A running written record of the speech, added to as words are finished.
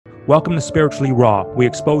Welcome to Spiritually Raw. We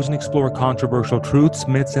expose and explore controversial truths,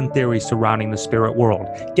 myths, and theories surrounding the spirit world.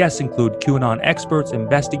 Guests include QAnon experts,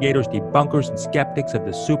 investigators, debunkers, and skeptics of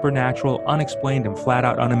the supernatural, unexplained, and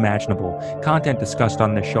flat-out unimaginable. Content discussed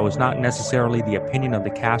on this show is not necessarily the opinion of the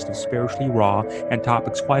cast of Spiritually Raw, and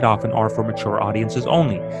topics quite often are for mature audiences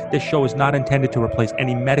only. This show is not intended to replace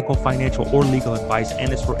any medical, financial, or legal advice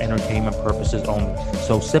and is for entertainment purposes only.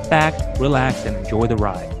 So sit back, relax, and enjoy the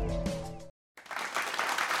ride.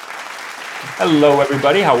 Hello,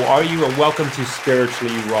 everybody. How are you? And welcome to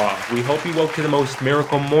Spiritually Raw. We hope you woke to the most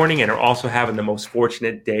miracle morning and are also having the most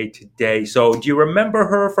fortunate day today. So, do you remember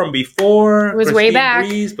her from before? It was Christine way back.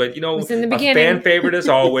 Breese, but you know, It was in the a beginning. fan favorite as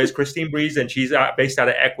always, Christine Breese, and she's based out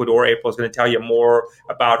of Ecuador. April's going to tell you more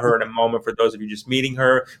about her in a moment for those of you just meeting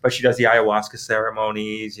her. But she does the ayahuasca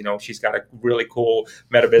ceremonies. You know, she's got a really cool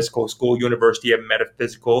metaphysical school, University of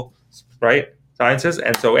Metaphysical, right? Sciences.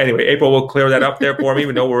 And so anyway, April will clear that up there for me,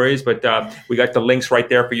 but no worries. But we got the links right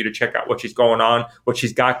there for you to check out what she's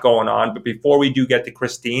got going on. But before we do get to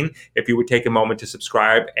Christine, if you would take a moment to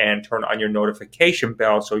subscribe and turn on your notification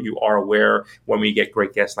bell so you are aware when we get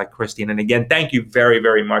great guests like Christine. And again, thank you very,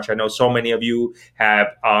 very much. I know so many of you have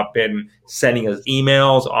been sending us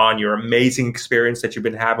emails on your amazing experience that you've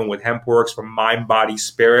been having with HempWorks from Mind, Body,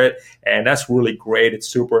 Spirit. And that's really great. It's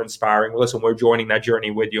super inspiring. Listen, we're joining that journey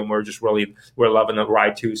with you, and we're loving the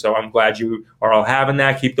ride too. So I'm glad you are all having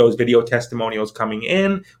that. Keep those video testimonials coming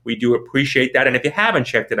in. We do appreciate that. And if you haven't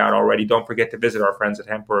checked it out already, don't forget to visit our friends at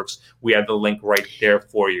HempWorks. We have the link right there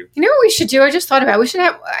for you. You know what we should do? I just thought about it. We should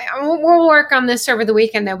have, we'll work on this over the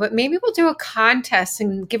weekend though, but maybe we'll do a contest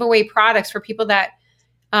and give away products for people that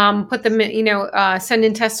put them, send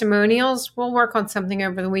in testimonials. We'll work on something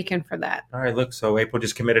over the weekend for that. All right, look, so April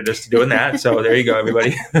just committed us to doing that. So there you go,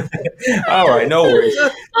 everybody. All right, no worries.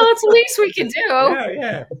 Well, that's the least we could do.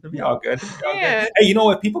 Yeah, it'll be all good. Hey, you know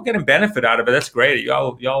what? People getting benefit out of it. That's great.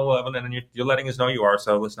 Y'all loving it, and you're letting us know you are.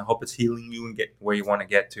 So listen, I hope it's healing you and get where you want to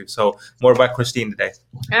get to. So more about Christine today.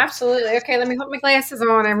 Absolutely. Okay, let me put my glasses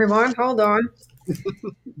on, everyone. Hold on.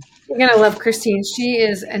 You're going to love Christine. She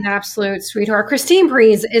is an absolute sweetheart. Christine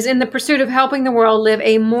Breese is in the pursuit of helping the world live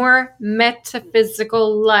a more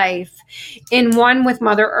metaphysical life in one with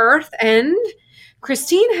Mother Earth. And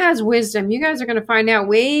Christine has wisdom. You guys are going to find out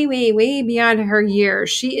way, way, way beyond her years.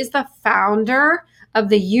 She is the founder of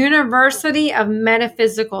the University of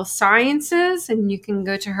Metaphysical Sciences, and you can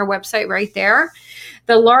go to her website right there.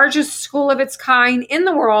 The largest school of its kind in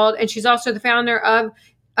the world, and she's also the founder of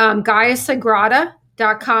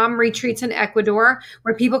GaiaSagrada.com retreats in Ecuador,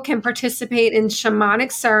 where people can participate in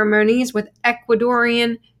shamanic ceremonies with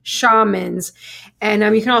Ecuadorian shamans. And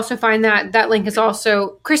you can also find that link is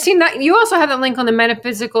also, Christine, you also have that link on the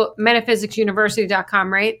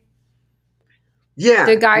metaphysicsuniversity.com, right? Yeah,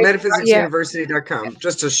 metaphysicsuniversity.com.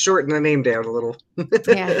 Just to shorten the name down a little.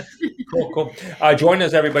 Yeah. Cool. Join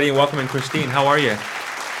us, everybody, and welcome in Christine. How are you?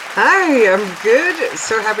 Hi, I'm good.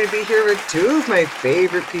 So happy to be here with two of my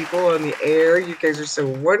favorite people on the air. You guys are so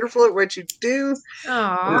wonderful at what you do.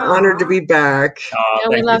 Aww. I'm honored to be back.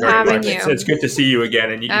 We love having you. It's good to see you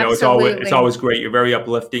again, and you know it's always great. You're very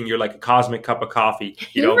uplifting. You're like a cosmic cup of coffee.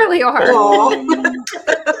 You know? Really are.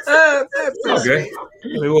 That's so good.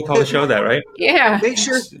 Maybe we'll call the show that, right? Yeah. Make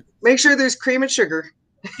sure there's cream and sugar.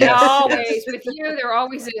 Yes. Always. With you, there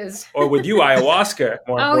always is. Or with you, ayahuasca,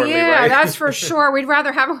 more importantly, yeah, right? That's for sure. We'd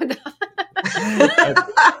rather have it with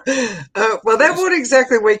well, that won't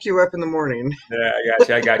exactly wake you up in the morning.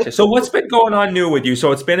 Yeah, I gotcha. So what's been going on new with you?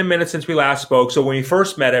 So it's been a minute since we last spoke. So when we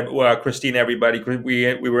first met Christine, everybody,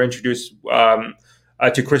 we were introduced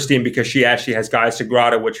to Christine because she actually has Gaia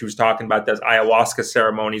Sagrada, which she was talking about, does ayahuasca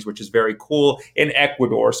ceremonies, which is very cool in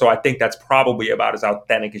Ecuador. So I think that's probably about as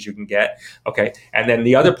authentic as you can get. Okay. And then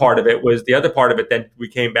the other part of it, then we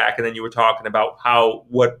came back and then you were talking about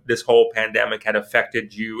what this whole pandemic had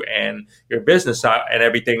affected you and your business and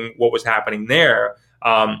everything, what was happening there,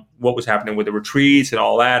 what was happening with the retreats and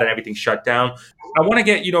all that and everything shut down. I want to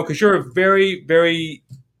get, because you're a very, very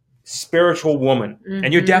spiritual woman,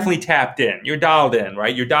 and you're definitely tapped in. You're dialed in,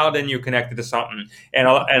 right? You're dialed in. You're connected to something, and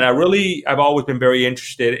I've always been very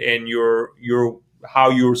interested in your how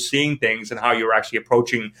you're seeing things and how you're actually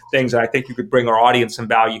approaching things. And I think you could bring our audience some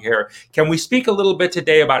value here. Can we speak a little bit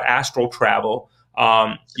today about astral travel?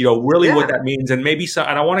 What that means, and maybe some.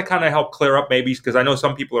 And I want to kind of help clear up maybe because I know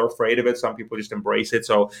some people are afraid of it, some people just embrace it.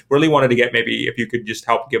 So really wanted to get maybe if you could just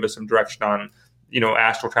help give us some direction on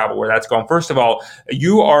astral travel, where that's going. First of all,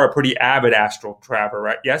 you are a pretty avid astral traveler,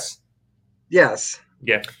 right? Yes? Yes.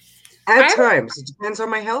 Yeah. At times. It depends on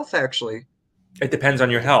my health, actually. It depends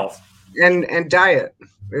on your health. and diet.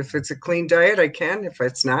 If it's a clean diet, I can. If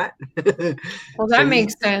it's not, Well, that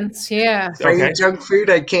makes sense. Yeah. if I eat junk food,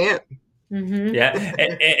 I can't. Mm-hmm. Yeah,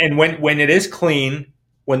 and when it is clean,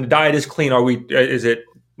 when the diet is clean, is it,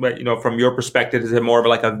 from your perspective, is it more of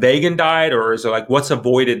like a vegan diet, or is it like what's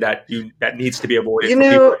avoided that needs to be avoided for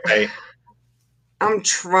people to say? I'm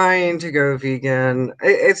trying to go vegan.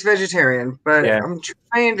 It's vegetarian, but Yeah. I'm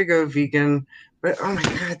trying to go vegan. But oh my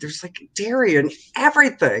God, there's like dairy and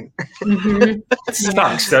everything. Mm-hmm. It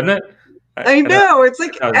sucks, doesn't it? I know. It's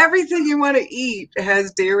like everything you want to eat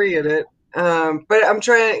has dairy in it. But I'm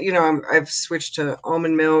trying, I've switched to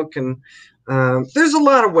almond milk, and there's a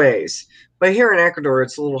lot of ways. But here in Ecuador,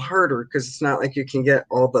 it's a little harder because it's not like you can get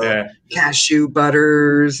all the cashew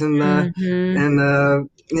butters and the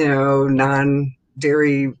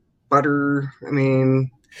non-dairy butter. I mean,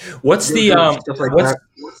 what's the stuff like that.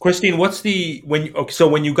 Christine? What's the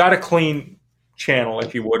when you got a clean channel,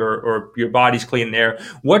 if you would, or your body's clean there,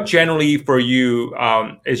 what generally for you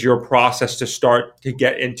is your process to start to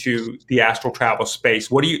get into the astral travel space?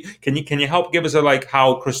 What do you can you help give us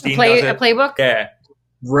how Christine does it? A playbook? Yeah.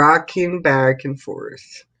 Rocking back and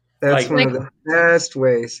forth. That's one of the best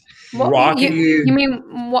ways. Rocking. You mean,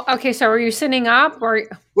 okay, so are you sitting up, or?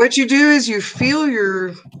 What you do is you feel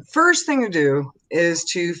your, first thing to do is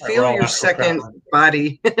to feel your second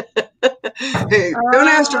body. Hey, don't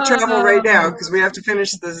astral travel right now because we have to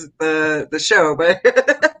finish the show.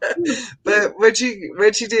 But what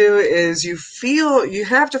you do is you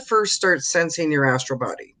have to first start sensing your astral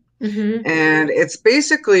body. Mm-hmm. And it's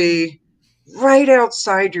basically right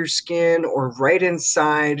outside your skin or right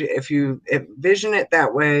inside. If you envision it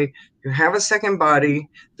that way, you have a second body.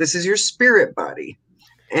 This is your spirit body.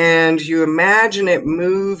 And you imagine it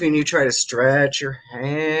move, and you try to stretch your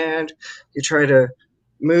hand. You try to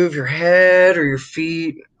move your head or your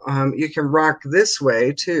feet. You can rock this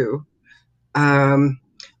way too.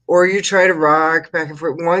 Or you try to rock back and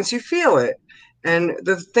forth once you feel it. And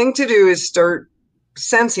the thing to do is start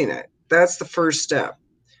sensing it. That's the first step.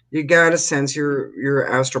 You got to sense your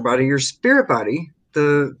astral body, your spirit body,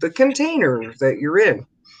 the container that you're in.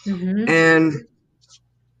 Mm-hmm.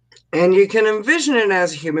 And you can envision it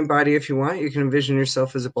as a human body if you want. You can envision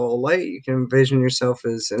yourself as a ball of light. You can envision yourself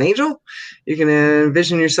as an angel. You can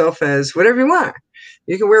envision yourself as whatever you want.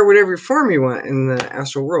 You can wear whatever form you want in the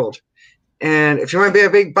astral world. And if you want to be a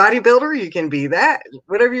big bodybuilder, you can be that.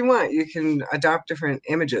 Whatever you want. You can adopt different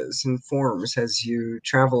images and forms as you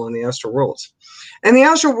travel in the astral worlds. And the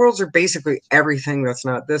astral worlds are basically everything that's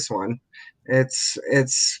not this one. They're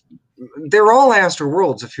all astral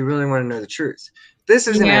worlds if you really want to know the truth. This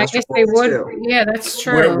is an astral world too. Yeah, that's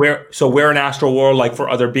true. We're an astral world, like for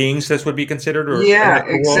other beings, this would be considered? Or yeah,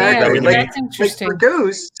 exactly. That's interesting. Like for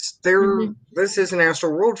ghosts, this is an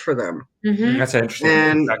astral world for them. Mm-hmm. That's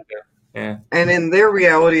interesting. And in their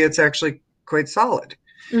reality, it's actually quite solid.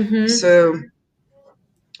 Mm-hmm. So,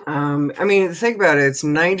 I mean, think about it. It's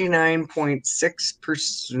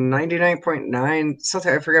 99.6%, 99.9,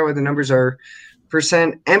 something, I forgot what the numbers are,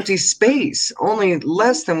 % empty space. Only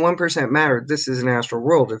less than 1% matter. This is an astral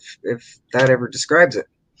world, if that ever describes it.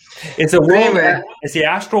 Is the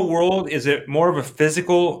astral world, is it more of a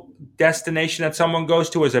physical destination that someone goes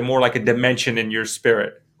to, or is it more like a dimension in your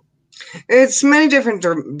spirit? It's many different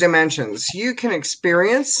dimensions. You can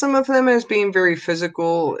experience some of them as being very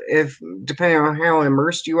physical, depending on how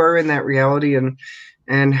immersed you are in that reality and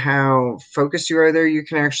how focused you are there. You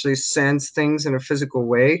can actually sense things in a physical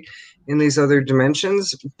way in these other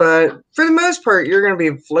dimensions. But for the most part, you're going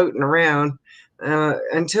to be floating around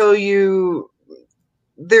until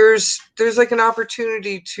there's like an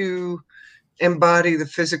opportunity to embody the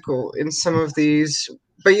physical in some of these,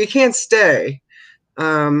 but you can't stay.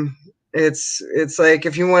 It's like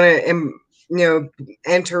if you want to,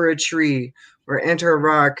 enter a tree or enter a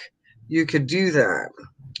rock, you could do that.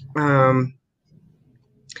 I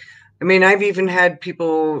mean, I've even had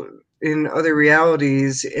people in other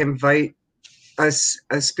realities invite a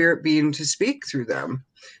spirit being to speak through them.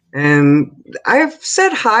 And I've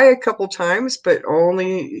said hi a couple times, but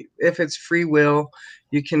only if it's free will.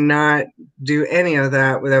 You cannot do any of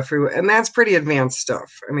that without free will. And that's pretty advanced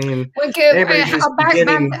stuff. I mean, back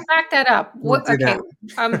that up. Okay,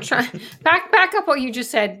 I'm trying back up what you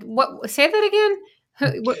just said. Say that again.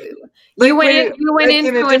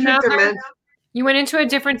 You went into a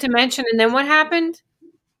different dimension, and then what happened?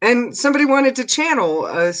 And somebody wanted to channel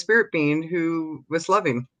a spirit being who was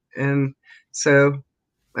loving, and so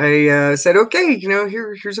I said, "Okay,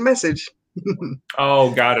 here's a message."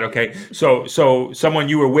 Oh, got it. Okay. So someone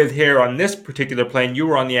you were with here on this particular plane, you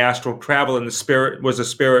were on the astral travel, and the spirit was a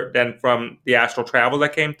spirit then from the astral travel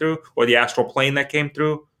that came through, or the astral plane that came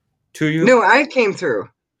through? to you? No, I came through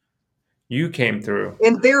You came through.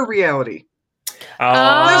 in their reality. Oh,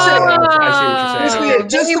 I see what you're saying.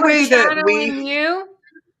 Just they the were way that channeling you.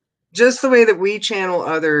 just the way that we channel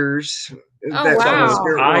others Oh, that from the wow.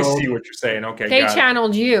 spirit I world. see what you're saying. Okay, They got it.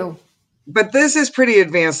 channeled you. But this is pretty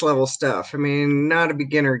advanced level stuff. I mean, not a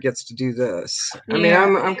beginner gets to do this. I mean, Yeah.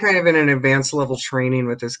 I'm kind of in an advanced level training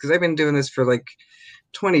with this because I've been doing this for like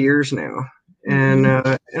 20 years now, and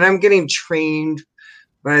I'm getting trained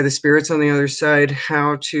by the spirits on the other side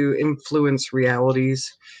how to influence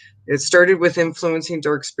realities. It started with influencing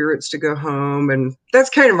dark spirits to go home, and that's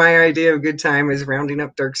kind of my idea of a good time, is rounding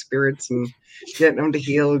up dark spirits and getting them to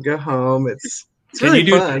heal and go home. It's really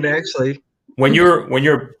fun, actually. When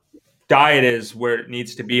your diet is where it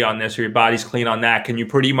needs to be on this, or your body's clean on that, can you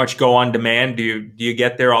pretty much go on demand? Do you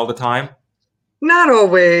get there all the time? Not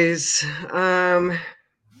always.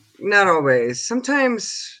 Not always.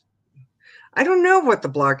 Sometimes I don't know what the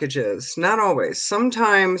blockage is. Not always.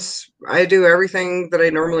 Sometimes I do everything that I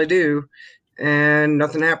normally do and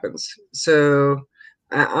nothing happens. So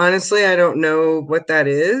honestly, I don't know what that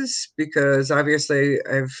is, because obviously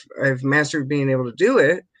I've mastered being able to do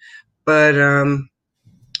it, but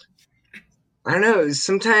I don't know.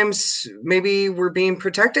 Sometimes maybe we're being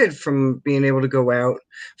protected from being able to go out.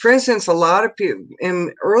 For instance, a lot of people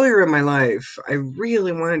earlier in my life, I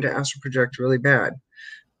really wanted to astral project really bad,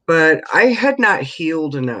 but I had not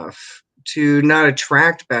healed enough to not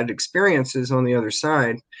attract bad experiences on the other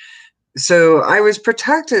side. So I was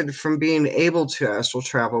protected from being able to astral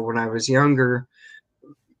travel when I was younger.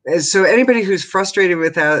 So anybody who's frustrated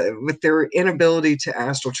with that, with their inability to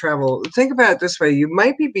astral travel, think about it this way: you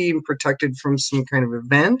might be being protected from some kind of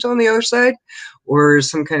event on the other side, or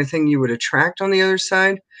some kind of thing you would attract on the other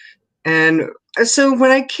side. And so when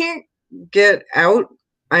I can't get out,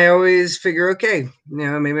 I always figure, okay,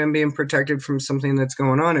 maybe I'm being protected from something that's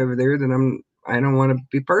going on over there that I don't want to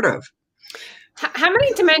be part of. How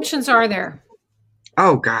many dimensions are there?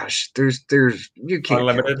 Oh gosh, there's you can't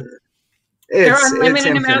unlimited. There are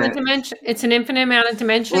unlimited it's amount of dimensions. It's an infinite amount of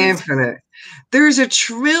dimensions. Infinite. There's 1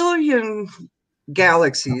 trillion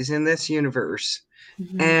galaxies in this universe,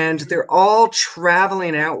 and they're all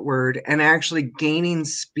traveling outward and actually gaining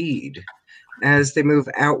speed as they move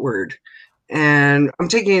outward. And I'm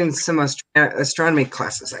taking some astronomy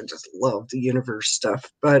classes. I just love the universe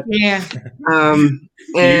stuff, but yeah,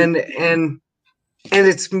 and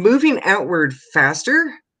it's moving outward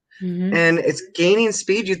faster. And it's gaining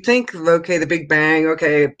speed. You'd think, okay, the Big Bang,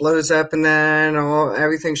 okay, it blows up, and then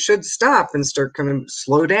everything should stop and start coming,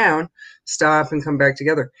 slow down, stop, and come back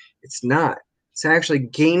together. It's not. It's actually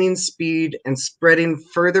gaining speed and spreading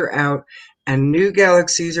further out, and new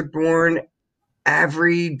galaxies are born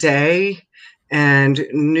every day, and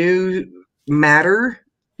new matter,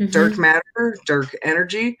 dark matter, dark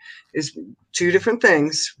energy, is 2 different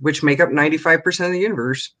things, which make up 95% of the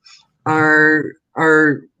universe, are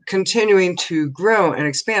continuing to grow and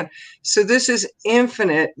expand. So this is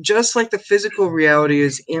infinite. Just like the physical reality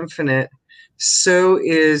is infinite, so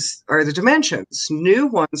are the dimensions. New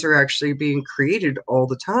ones are actually being created all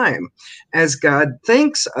the time as God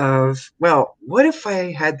thinks of, well, what if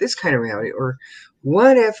I had this kind of reality, or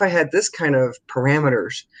what if I had this kind of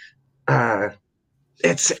parameters?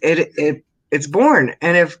 It's born.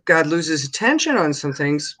 And if God loses attention on some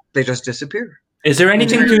things, they just disappear. Is there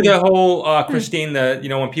anything to the whole, Christine,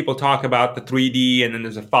 when people talk about the 3D and then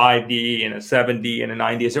there's a 5D and a 7D and a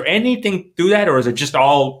 9D, is there anything to that, or is it just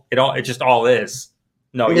it just all is?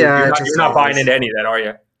 No, you're not buying into any of that, are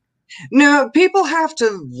you? No, people have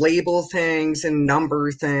to label things and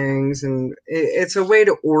number things, and it's a way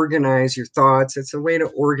to organize your thoughts. It's a way to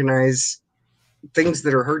organize things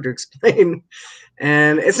that are hard to explain.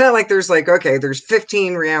 And it's not like there's there's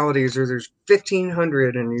 15 realities, or there's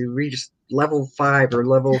 1,500 and you reach level 5 or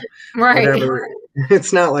level whatever.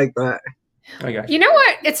 It's not like that. You know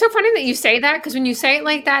what? It's so funny that you say that, because when you say it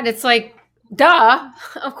like that, it's like, duh,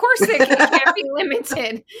 of course it can't be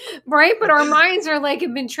limited, right? But our minds are have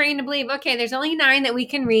been trained to believe, okay, there's only 9 that we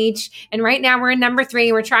can reach, and right now we're in number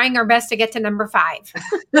 3. We're trying our best to get to number 5.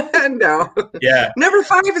 No. Yeah. Number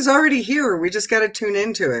 5 is already here. We just got to tune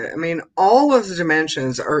into it. I mean, all of the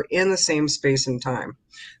dimensions are in the same space and time.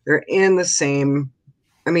 They're in the same.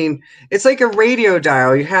 I mean, it's like a radio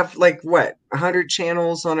dial. You have 100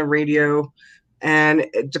 channels on a radio. And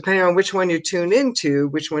depending on which one you tune into,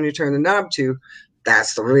 which one you turn the knob to,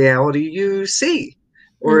 that's the reality you see,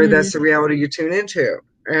 or that's the reality you tune into.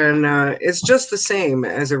 And it's just the same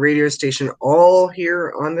as a radio station, all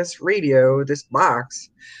here on this radio, this box,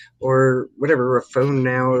 or whatever, a phone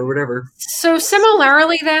now or whatever. So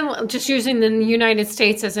similarly then, just using the United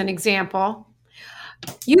States as an example,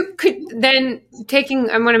 you could then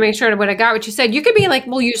I want to make sure what I got, what you said. You could be like,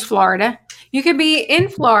 we'll use Florida. You could be in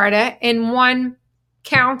Florida in one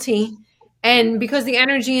county, and because the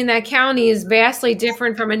energy in that county is vastly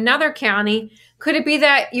different from another county, could it be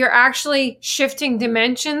that you're actually shifting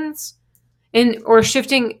dimensions or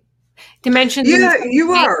shifting dimensions? Yeah,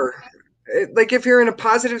 you are. Like if you're in a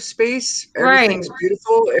positive space, everything's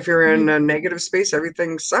beautiful. If you're in a negative space,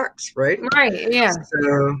 everything sucks, right? Right, yeah.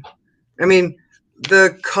 So, I mean,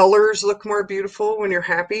 the colors look more beautiful when you're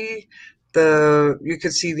happy. You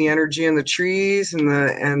could see the energy in the trees and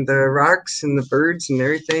the rocks and the birds and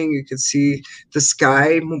everything. You could see the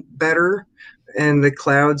sky better, and the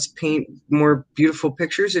clouds paint more beautiful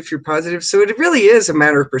pictures if you're positive. So it really is a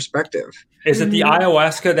matter of perspective. Is it the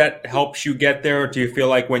ayahuasca that helps you get there? Or do you feel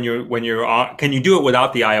like when you're on, can you do it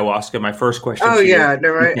without the ayahuasca? My first question. Oh yeah,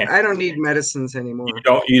 no, I don't need medicines anymore.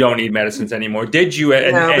 You don't need medicines anymore. Did you?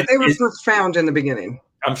 No, but they were profound in the beginning.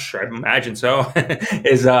 I'm sure. I imagine so.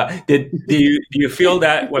 Do you feel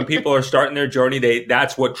that when people are starting their journey,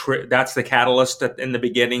 that's the catalyst in the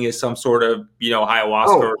beginning is some sort of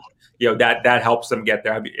ayahuasca, or, that helps them get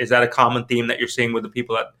there. Is that a common theme that you're seeing with the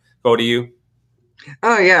people that go to you?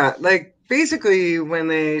 Oh yeah, like basically when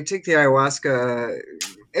they take the ayahuasca,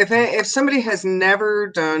 if somebody has never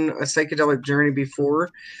done a psychedelic journey before,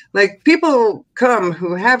 like people come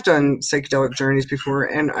who have done psychedelic journeys before,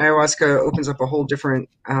 and ayahuasca opens up a whole different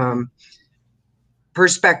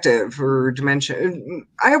perspective or dimension.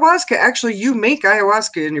 Ayahuasca, actually, you make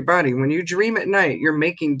ayahuasca in your body. When you dream at night, you're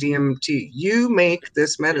making DMT. You make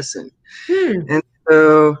this medicine. And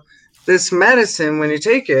so this medicine, when you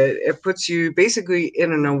take it, it puts you basically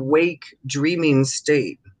in an awake dreaming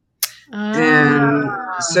state. And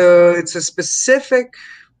so it's a specific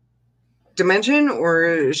dimension,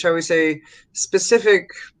 or shall we say specific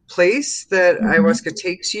place that ayahuasca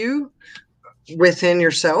takes you within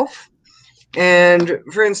yourself. And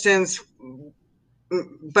for instance,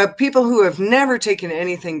 but people who have never taken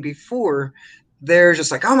anything before, they're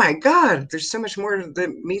just like, oh my God, there's so much more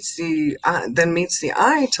that meets the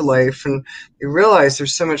eye to life. And you realize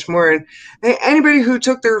there's so much more. And anybody who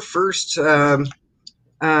took their first L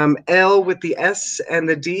with the S and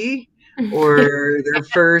the D, or their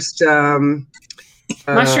first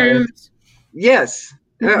mushrooms. Yes.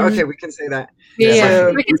 Okay, we can say that. Yeah,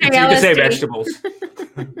 so, we can say vegetables.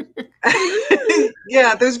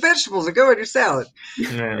 Yeah, those vegetables that go in your salad.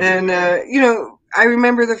 Yeah. And I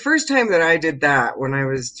remember the first time that I did that when I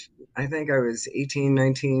think I was 18,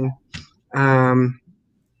 19.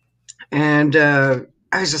 And I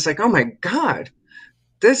was just like, oh my God,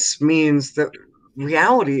 this means that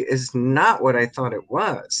reality is not what I thought it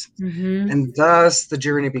was. And thus the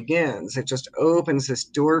journey begins. It just opens this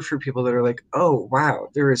door for people that are like, oh wow,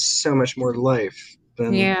 there is so much more to life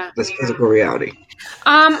than this physical reality.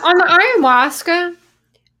 On the ayahuasca,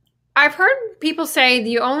 I've heard people say that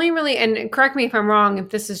you only really, and correct me if I'm wrong, if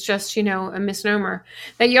this is just, a misnomer,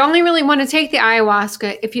 that you only really want to take the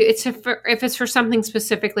ayahuasca if it's for something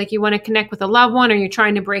specific, like you want to connect with a loved one or you're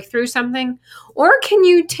trying to break through something, or can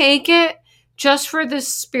you take it just for the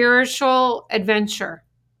spiritual adventure?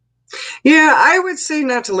 Yeah, I would say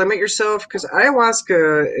not to limit yourself, because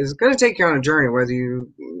ayahuasca is going to take you on a journey,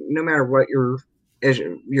 no matter what your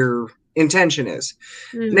intention is.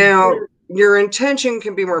 Now, your intention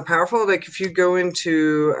can be more powerful. Like if you go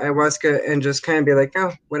into ayahuasca and just kind of be like,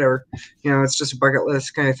 oh, whatever, it's just a bucket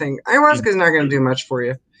list kind of thing. Ayahuasca is not going to do much for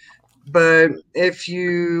you. But if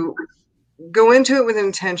you go into it with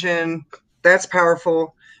intention, that's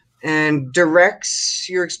powerful and directs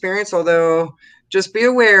your experience. Although just be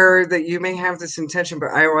aware that you may have this intention, but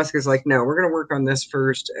ayahuasca is like, no, we're going to work on this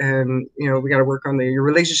first. And, we got to work on your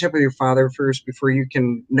relationship with your father first before you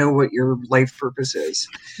can know what your life purpose is.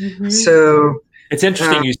 So it's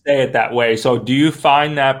interesting you say it that way. So do you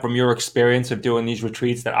find that from your experience of doing these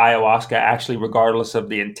retreats that ayahuasca actually, regardless of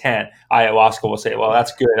the intent, ayahuasca will say, well,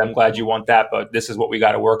 that's good. I'm glad you want that, but this is what we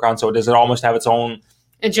got to work on. So does it almost have its own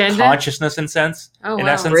agenda, consciousness in essence?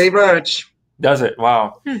 Very much. Does it?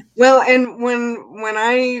 Wow. Well, and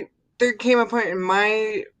when there came a point in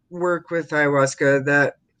my work with ayahuasca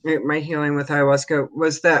that my healing with ayahuasca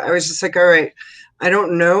was that I was just like, all right, I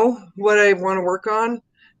don't know what I want to work on.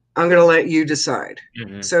 I'm going to let you decide.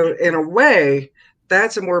 So in a way,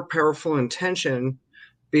 that's a more powerful intention,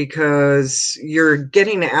 because you're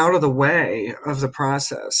getting out of the way of the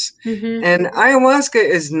process. And ayahuasca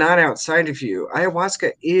is not outside of you.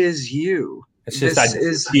 Ayahuasca is you. It's just that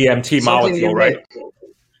DMT molecule, right?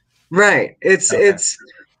 Right. It's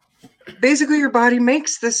basically your body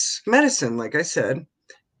makes this medicine, like I said,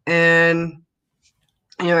 and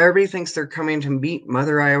everybody thinks they're coming to meet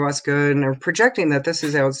Mother Ayahuasca and are projecting that this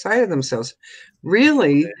is outside of themselves.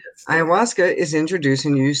 Really, ayahuasca is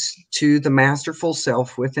introducing you to the masterful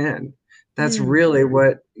self within. That's really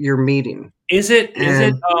what you're meeting. Is it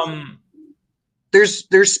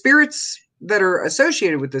there's spirits that are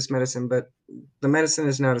associated with this medicine, but the medicine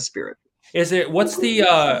is not a spirit. Is it what's the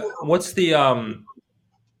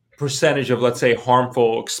percentage of, let's say,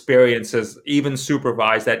 harmful experiences, even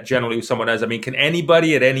supervised, that generally someone has? I mean, can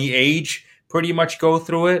anybody at any age pretty much go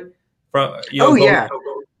through it?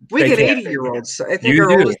 We get 80-year-olds. I think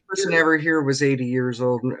our oldest person ever here was 80 years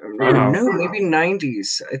old. No, maybe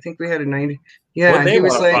 90s. I think we had a 90. Yeah, he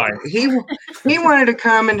was like he wanted to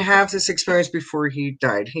come and have this experience before he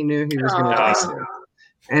died. He knew he was going to die soon.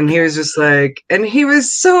 And he was just like, and he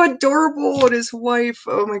was so adorable, and his wife,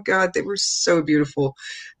 oh my God, they were so beautiful.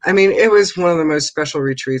 I mean, it was one of the most special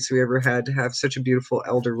retreats we ever had to have such a beautiful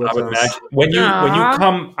elder with us. Imagine. When you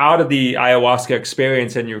come out of the ayahuasca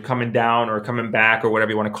experience and you're coming down or coming back or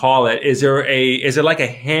whatever you want to call it, is it like a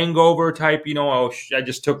hangover type? I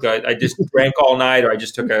just drank all night, or I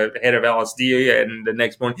just took a hit of LSD, and the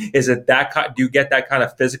next morning, is it that? Do you get that kind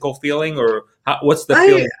of physical feeling, or what's the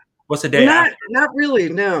feeling? What's the day after? Not really,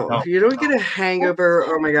 no. You don't get a hangover.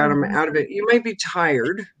 Oh my God, I'm out of it. You might be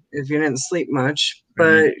tired if you didn't sleep much,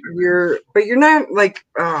 but you're not like,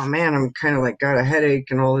 oh man, I'm kind of like got a headache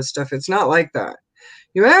and all this stuff. It's not like that.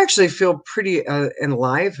 You actually feel pretty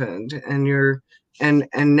enlivened, and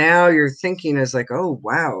now your thinking is like, oh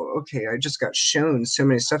wow, okay, I just got shown so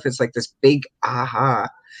many stuff. It's like this big aha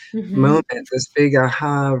moment, this big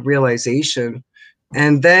aha realization.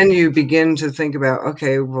 And then you begin to think about,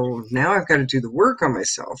 okay, well, now I've got to do the work on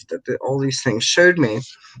myself that all these things showed me.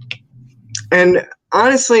 And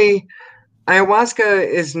honestly, ayahuasca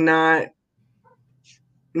is not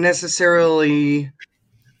necessarily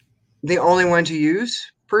the only one to use.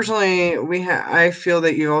 Personally, I feel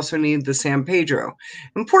that you also need the San Pedro.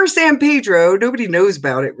 And poor San Pedro, nobody knows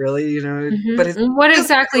about it really, But what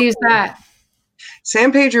exactly is that?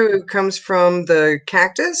 San Pedro comes from the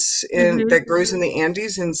cactus that grows in the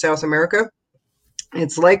Andes in South America.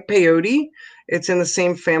 It's like peyote. It's in the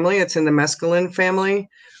same family. It's in the mescaline family.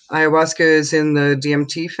 Ayahuasca is in the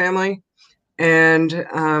DMT family. And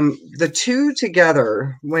the two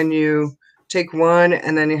together, when you take one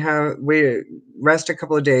and then you rest a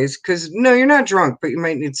couple of days, because no, you're not drunk, but you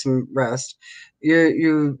might need some rest.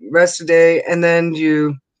 You rest a day, and then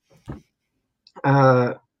you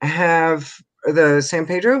have the San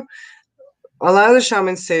Pedro. A lot of the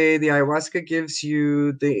shamans say the ayahuasca gives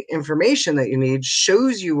you the information that you need,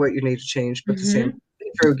 shows you what you need to change, but the San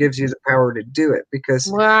Pedro gives you the power to do it. Because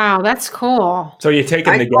wow, that's cool. So you take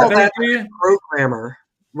them together? Programmer.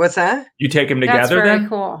 What's that? You take them together? That's very then?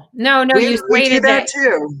 Cool. No, we do that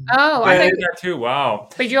too. Oh, I did that too. Wow.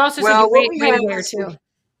 But you also said you wait a day or two.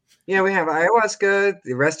 Yeah, we have ayahuasca,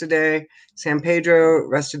 the rest a day, San Pedro,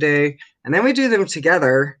 rest a day, and then we do them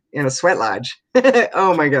together in a sweat lodge.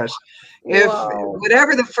 Oh my gosh. If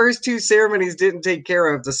whatever the first two ceremonies didn't take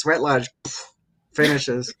care of, the sweat lodge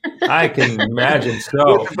finishes. I can imagine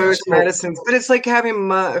so. With both medicines. But it's like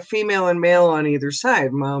having female and male on either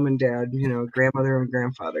side, mom and dad, grandmother and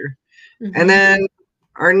grandfather. And then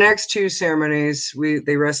our next two ceremonies,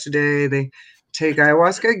 they rest a day, they take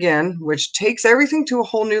ayahuasca again, which takes everything to a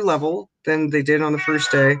whole new level than they did on the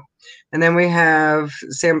first day. And then we have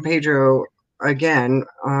San Pedro again,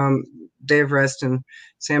 day of rest in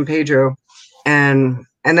San Pedro, and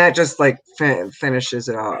that just like finishes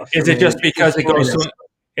it off. Is it just because it goes to?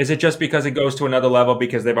 Is it just because it goes to another level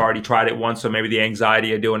because they've already tried it once, so maybe the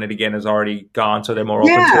anxiety of doing it again is already gone, so they're more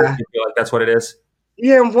open to it? You feel like that's what it is?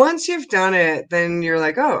 Yeah, once you've done it, then you're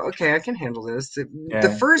like, oh, okay, I can handle this.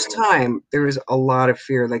 The first time, there was a lot of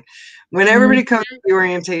fear. Like, when everybody comes to the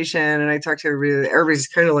orientation and I talk to everybody's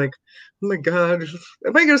kind of like, oh my God,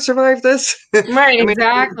 am I going to survive this? Right,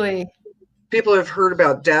 exactly. People have heard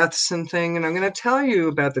about deaths and things, and I'm going to tell you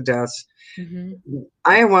about the deaths.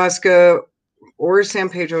 Ayahuasca or San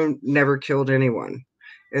Pedro never killed anyone.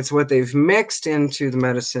 It's what they've mixed into the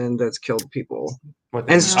medicine that's killed people.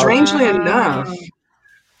 And strangely enough,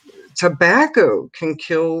 tobacco can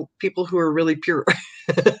kill people who are really pure.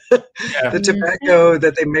 The tobacco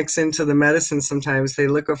that they mix into the medicine, sometimes they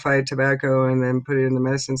liquefy tobacco and then put it in the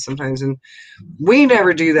medicine sometimes. And we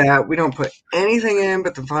never do that. We don't put anything in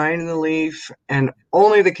but the vine and the leaf and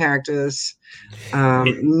only the cactus.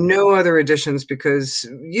 No other additions, because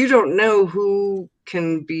you don't know who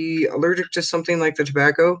can be allergic to something like the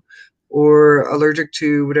tobacco or allergic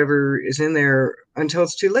to whatever is in there until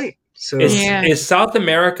it's too late. So is South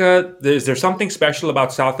America, is there something special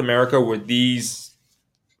about South America with these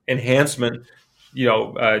enhancement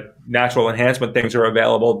natural enhancement things are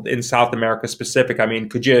available in South America specific. I mean,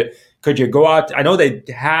 could you go out? I know they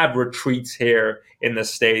have retreats here in the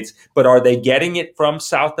States, but are they getting it from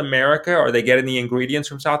South America? Are they getting the ingredients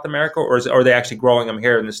from South America, or are they actually growing them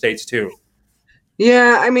here in the States too?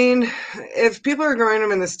 Yeah, I mean, if people are growing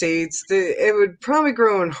them in the States, it would probably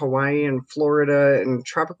grow in Hawaii and Florida and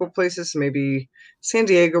tropical places. Maybe San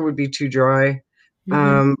Diego would be too dry.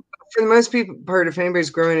 Mhm. For the most part, if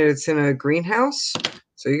anybody's growing it, it's in a greenhouse.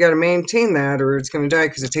 So you got to maintain that or it's going to die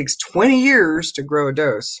because it takes 20 years to grow a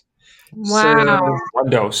dose. So Wow. One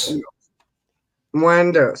dose.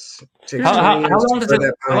 one dose takes Hmm. 20 How years long to does grow it?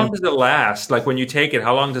 that How long vine. does it last? Like when you take it,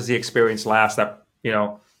 how long does the experience last?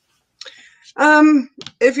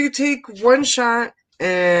 If you take one shot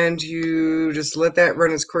and you just let that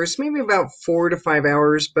run its course, maybe about 4 to 5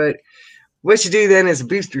 hours. But what you do then is a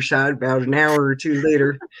booster shot about an hour or two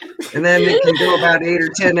later, and then it can go about 8 or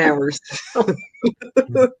 10 hours.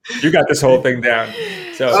 You got this whole thing down.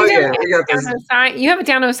 So Oh She's yeah, we got down this. to science. You have it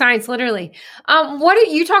down to a science, literally.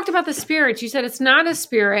 You talked about the spirits? You said it's not a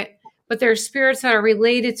spirit, but there are spirits that are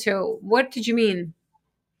related to. What did you mean?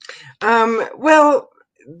 Well,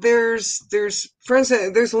 there's for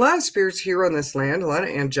instance, there's a lot of spirits here on this land, a lot of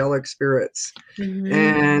angelic spirits, Mm-hmm.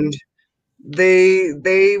 and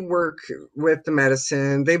they work with the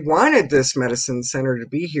medicine. They wanted this medicine center to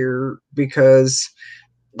be here because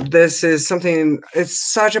this is something, it's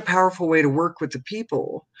such a powerful way to work with the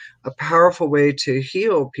people, a powerful way to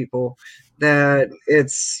heal people, that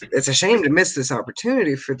it's a shame to miss this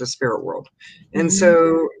opportunity for the spirit world. And Mm-hmm.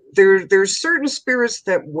 so there's certain spirits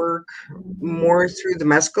that work more through the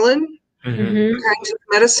mescaline mhm. Mm-hmm. kinds of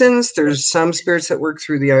medicines. There's some spirits that work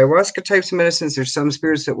through the ayahuasca types of medicines. There's some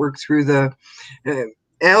spirits that work through the uh,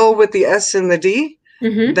 L with the S and the D.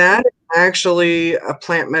 Mm-hmm. That is actually a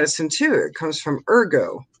plant medicine too. It comes from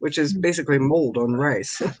ergo, which is basically mold on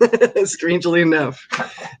rice, strangely enough.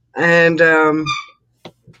 And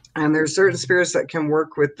there's certain spirits that can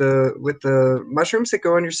work with the mushrooms that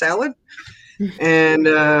go on your salad, and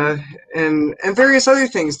various other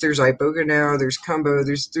things. There's iboga now. There's kumbo.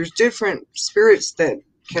 There's different spirits that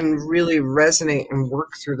can really resonate and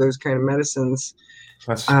work through those kind of medicines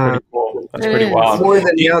That's pretty cool. That's It pretty is. wild. more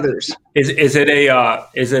than the others. Is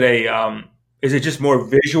it just more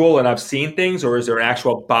visual and I've seen things, or is there an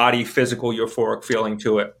actual body, physical, euphoric feeling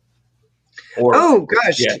to it? Or Oh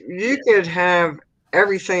gosh, yeah, you could have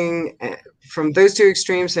everything from those two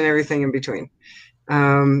extremes and everything in between.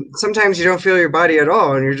 Sometimes you don't feel your body at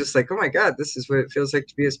all, and you're just like, "Oh my god, this is what it feels like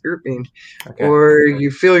to be a spirit being." okay. Or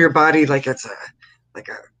you feel your body like it's like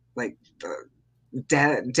a like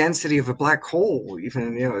the density of a black hole.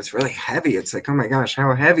 Even it's really heavy. It's like, oh my gosh,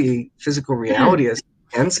 how heavy physical reality is,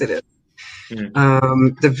 how dense it is.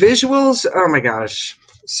 Mm. The visuals, oh my gosh,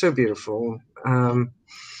 so beautiful.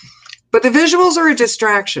 But the visuals are a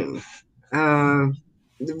distraction. Uh,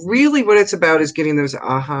 really, what it's about is getting those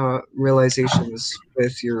aha realizations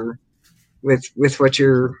with what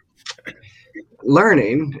you're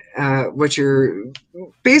learning. What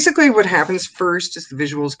happens first is the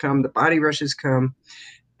visuals come, the body rushes come,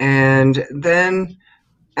 and then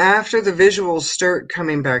after the visuals start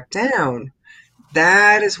coming back down,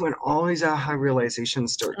 that is when all these aha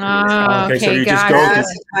realizations start coming in. Oh, Okay, so okay, you just go gotcha. to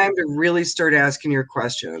That's the time to really start asking your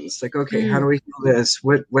questions. Like, okay, how Mm, do we heal this?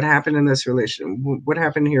 What happened in this relation? What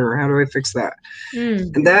happened here? How do I fix that? mm,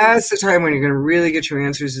 And that's the time when you're going to really get your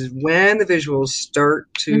answers, is when the visuals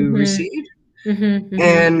start to mm-hmm, recede. mm-hmm, mm-hmm.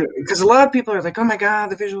 And because a lot of people are like, oh my God,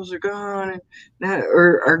 the visuals are gone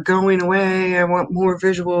or are going away. I want more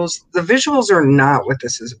visuals. The visuals are not what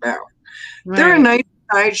this is about. They're a Right. nice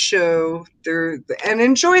sideshow. And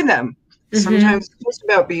enjoy them. Mm-hmm. Sometimes it's just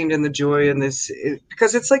about being in the joy in this,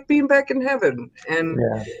 because it's like being back in heaven, and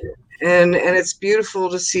yeah. it's beautiful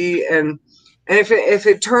to see. And if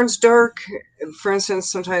it turns dark, for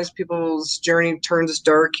instance, sometimes people's journey turns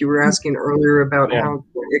dark. You were asking earlier about Yeah. how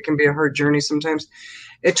it can be a hard journey sometimes.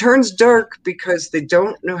 It turns dark because they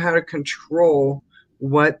don't know how to control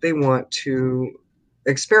what they want to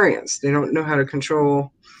experience. They don't know how to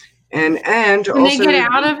control, and Can they get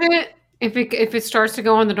also, out of it if it starts to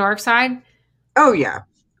go on the dark side? oh yeah,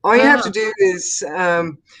 all you have to Oh. do is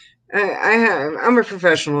I'm a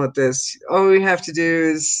professional at this. All we have to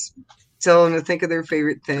do is tell them to think of their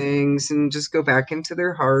favorite things and just go back into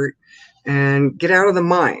their heart and get out of the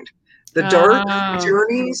mind. The dark Oh.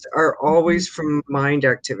 journeys are always from mind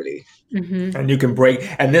activity. Mm-hmm. And you can break.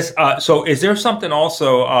 And this. So, is there something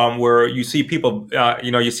also where you see people?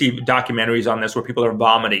 You see documentaries on this where people are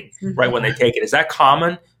vomiting right when they take it. Is that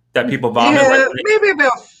common that people vomit right Yeah, when they? maybe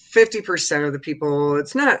about 50% of the people.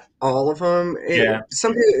 It's not all of them. Yeah.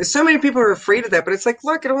 So many people are afraid of that, but it's like,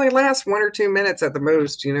 look, it only lasts 1 or 2 minutes at the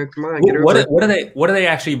most. You know, come on, get over it. What are they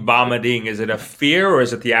actually vomiting? Is it a fear, or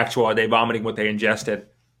is it the actual? Are they vomiting what they ingested?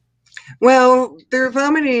 Well, they're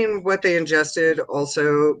vomiting what they ingested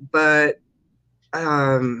also, but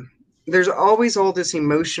there's always all this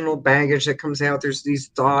emotional baggage that comes out. There's these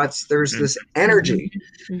thoughts. There's this energy,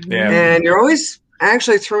 and you're always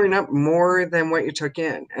actually throwing up more than what you took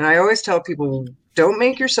in. And I always tell people, don't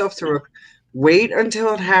make yourself throw up. Wait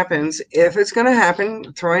until it happens. If it's going to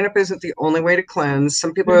happen, throwing up isn't the only way to cleanse.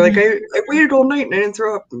 Some people are like, I waited all night and I didn't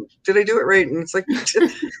throw up. Did I do it right? And it's like,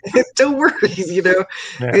 don't worry, you know,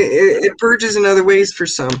 it purges in other ways for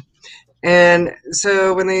some. And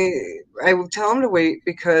so I will tell them to wait,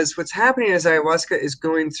 because what's happening is ayahuasca is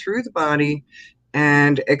going through the body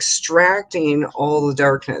and extracting all the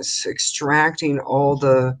darkness, extracting all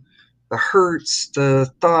the hurts,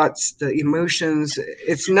 the thoughts, the emotions.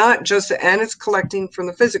 It's not just, and it's collecting from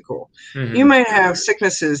the physical. You might have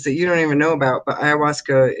sicknesses that you don't even know about, but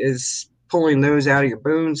ayahuasca is pulling those out of your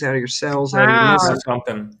bones, out of your cells, out of your muscles. That's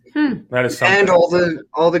something. That is something. And all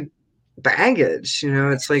the baggage, you know,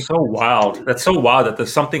 it's like so wild. That's so wild that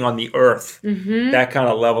there's something on the earth, that kind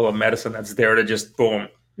of level of medicine that's there to just boom.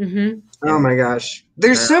 Oh my gosh.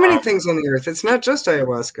 There's so many things on the earth. It's not just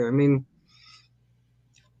ayahuasca. I mean,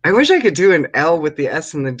 I wish I could do an L with the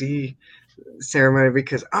S and the D ceremony,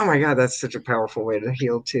 because, oh my God, that's such a powerful way to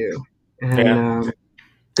heal too. And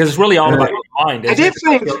because it's really all about your mind. I did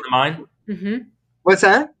find the mind. What's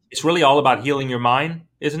that? It's really all about healing your mind,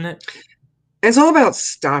 isn't it? It's all about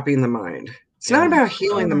stopping the mind. It's not about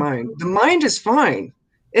healing the mind. The mind is fine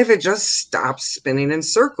if it just stops spinning in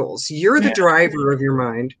circles. You're the driver of your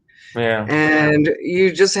mind. Yeah. And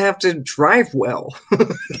you just have to drive well.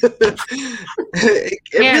 It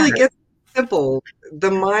really gets simple.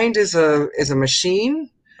 The mind is a machine.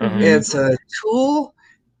 It's a tool.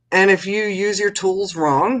 And if you use your tools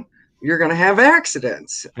wrong, you're going to have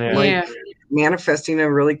accidents. Like manifesting a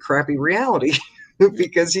really crappy reality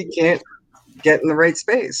because you can't get in the right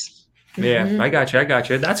space. Yeah, I got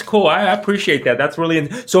you. That's cool. I appreciate that. That's really.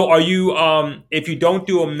 So are you, if you don't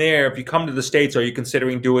do them there, if you come to the States, are you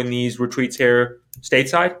considering doing these retreats here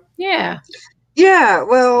stateside? Yeah. Yeah,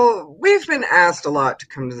 well, we've been asked a lot to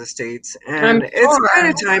come to the States, and it's kind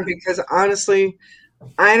of time, because honestly,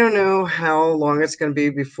 I don't know how long it's going to be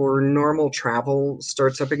before normal travel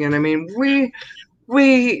starts up again. I mean,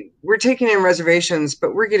 we're taking in reservations,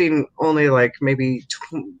 but we're getting only like maybe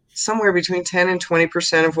somewhere between 10 and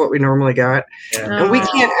 20% of what we normally got. And we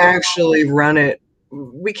can't actually run it.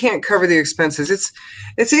 We can't cover the expenses.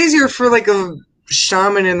 It's easier for like a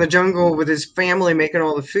shaman in the jungle with his family making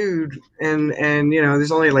all the food, and you know,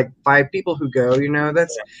 there's only like 5 people who go, you know,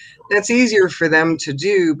 that's easier for them to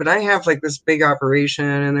do. But I have like this big operation,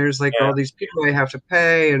 and there's like all these people I have to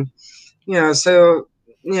pay, and you know, so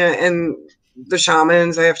and the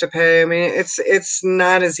shamans I have to pay. I mean, it's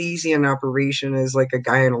not as easy an operation as like a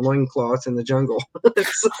guy in a loincloth in the jungle.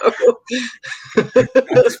 That's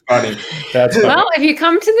funny. Well, if you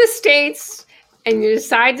come to the States and you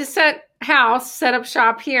decide to set up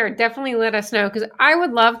shop here, definitely let us know, because I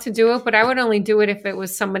would love to do it, but I would only do it if it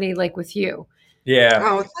was somebody like with you. Yeah.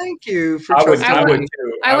 Oh, thank you for I would trusting me.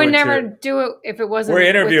 too. I would never do it if it wasn't. We're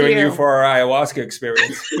interviewing you for our ayahuasca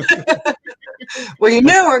experience. Well, you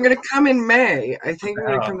know, I'm going to come in May. I think I'm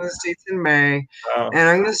going to come to the States in May, and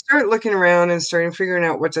I'm going to start looking around and starting figuring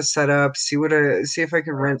out what to set up. See if I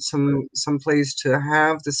can rent some place to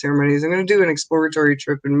have the ceremonies. I'm going to do an exploratory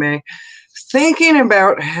trip in May, thinking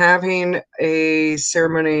about having a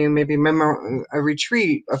ceremony, maybe a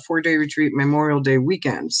retreat, a 4-day retreat, Memorial Day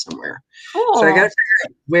weekend somewhere. Cool. So I got to figure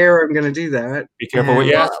out where I'm going to do that. Be careful what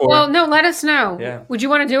you ask for. Well, no, let us know. Yeah. Would you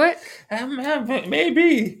want to do it?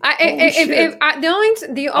 Maybe. I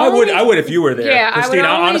would if you were there. Yeah, Christine,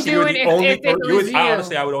 I would only do it if it was you.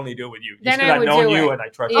 Honestly, I would only do it with you. Then I would know you and I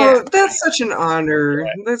trust you. Oh, that's such an honor.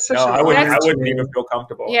 That's such an honor. I wouldn't even feel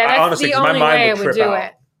comfortable. Yeah, that's honestly, the only way I would do out.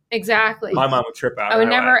 it. Exactly. My mind would trip out. I would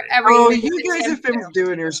never ever. Oh, you guys have been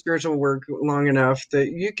doing your spiritual work long enough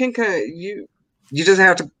that you can you just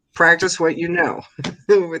have to practice what you know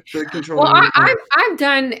with the control. Well, I've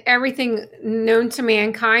done everything known to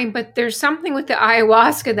mankind, but there's something with the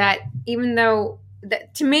ayahuasca that, even though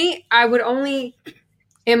that to me, I would only,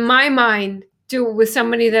 in my mind, do it with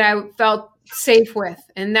somebody that I felt safe with,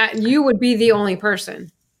 and that you would be the only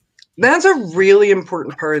person. That's a really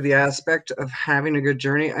important part of the aspect of having a good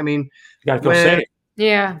journey. I mean, you gotta feel safe.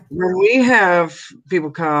 Yeah. When we have people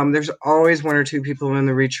come, there's always 1 or 2 people in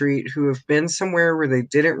the retreat who have been somewhere where they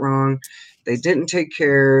did it wrong. They didn't take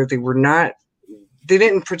care. They were not they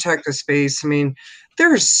didn't protect the space. I mean,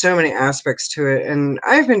 there are so many aspects to it, and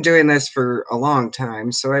I've been doing this for a long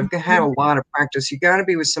time, so I've had a lot of practice. You got to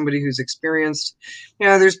be with somebody who's experienced. You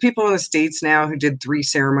know, there's people in the States now who did 3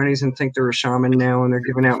 ceremonies and think they're a shaman now, and they're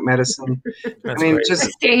giving out medicine. I mean, great. just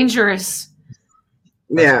It's dangerous.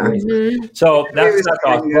 yeah. So that's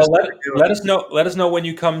awesome. Well, let us know. Let us know when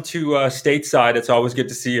you come to stateside. It's always good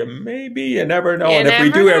to see you. Maybe you never know. And if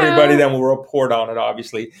we do, everybody, then we'll report on it.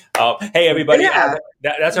 Obviously. Hey, everybody.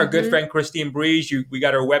 That's our good friend Christine Breese. We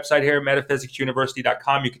got her website here,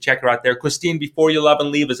 metaphysicuniversity.com. You can check her out there. Christine, before you love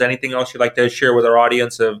and leave, is there anything else you'd like to share with our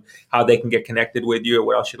audience of how they can get connected with you, or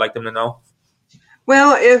what else you'd like them to know?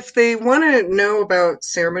 Well, if they want to know about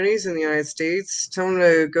ceremonies in the United States, tell them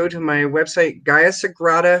to go to my website,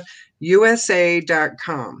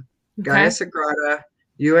 GaiaSagrada.usa.com. Okay.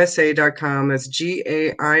 GaiaSagrada.usa.com. That's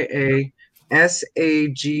GaiaSagrada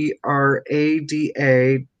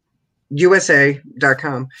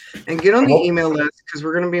USA.com, and get on the email list, because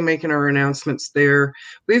we're going to be making our announcements there.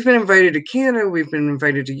 We've been invited to Canada, we've been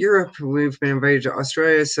invited to Europe, we've been invited to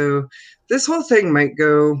Australia, so this whole thing might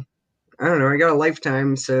go, I don't know, I got a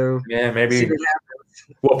lifetime, so yeah, maybe see what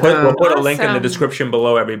happens. We'll put a link in the description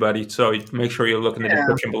below, everybody, so make sure you look in the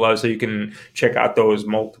description below so you can check out those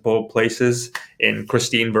multiple places in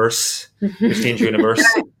Christine's universe.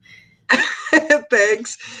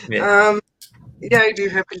 Thanks. Yeah, I do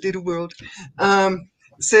have a little world.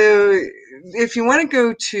 So if you want to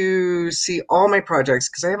go to see all my projects,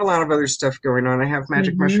 because I have a lot of other stuff going on. I have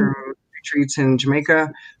Magic Mushroom retreats in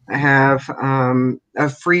Jamaica. I have a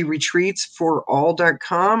free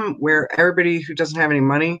retreats4all.com, where everybody who doesn't have any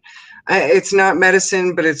money, it's not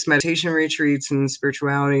medicine, but it's meditation retreats and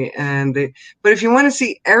spirituality. But if you want to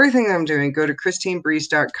see everything I'm doing, go to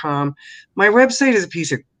christinebreese.com. My website is a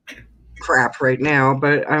piece of crap right now,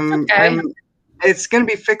 but it's going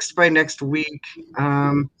to be fixed by next week.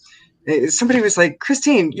 Somebody was like,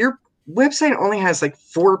 Christine, your website only has like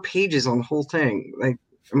 4 pages on the whole thing. Like,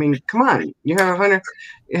 I mean, come on, you have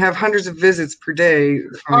hundreds of visits per day.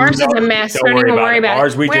 Ours is a mess. Don't even worry about it.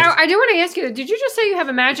 Ours, I do want to ask you, did you just say you have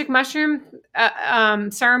a magic mushroom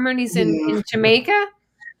ceremonies in Jamaica?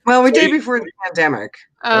 Well, we did before the pandemic.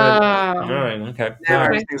 Okay.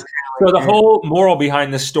 So the whole moral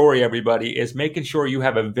behind this story, everybody, is making sure you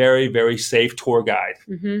have a very, very safe tour guide.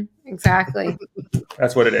 Exactly.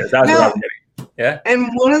 That's what it is. That's what I'm getting. Yeah. And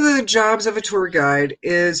one of the jobs of a tour guide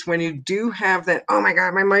is when you do have that, oh my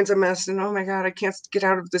God, my mind's a mess, and oh my God, I can't get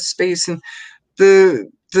out of this space. And the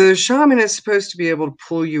shaman is supposed to be able to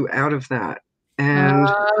pull you out of that. And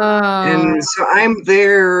so I'm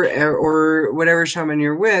there, or whatever shaman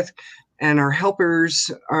you're with, and our helpers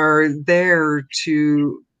are there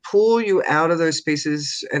to pull you out of those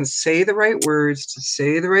spaces and say the right words, to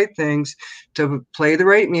say the right things, to play the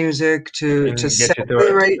right music, to set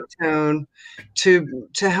the right tone, to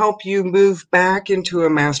help you move back into a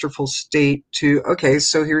masterful state. Okay,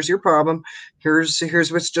 so here's your problem. Here's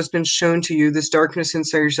what's just been shown to you, this darkness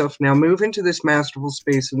inside yourself. Now move into this masterful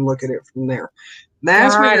space and look at it from there.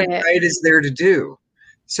 That's what your guide is there to do.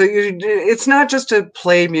 So it's not just to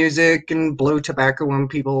play music and blow tobacco on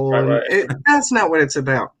people. That's not what it's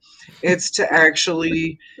about. It's to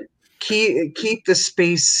actually keep the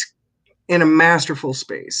space in a masterful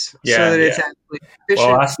space, so that it's actually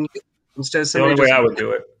efficient. That's the only way I would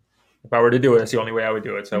do it. If I were to do it, that's the only way I would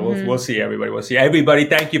do it. So we'll see, everybody. We'll see. Everybody,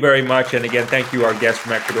 thank you very much. And again, thank you, our guest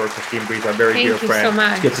from Ecuador, Christine Breese, our very dear friend. So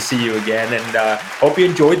much. It's good to see you again. And hope you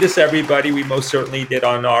enjoyed this, everybody. We most certainly did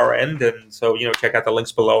on our end. And so, check out the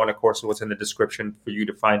links below. And, of course, what's in the description for you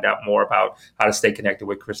to find out more about how to stay connected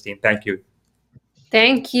with Christine. Thank you.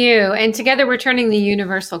 Thank you. And together, we're turning the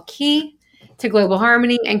universal key to global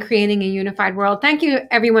harmony and creating a unified world. Thank you,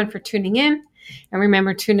 everyone, for tuning in. And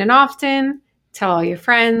remember, tune in often. Tell all your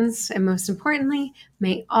friends, and most importantly,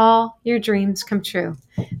 may all your dreams come true.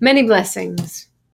 Many blessings.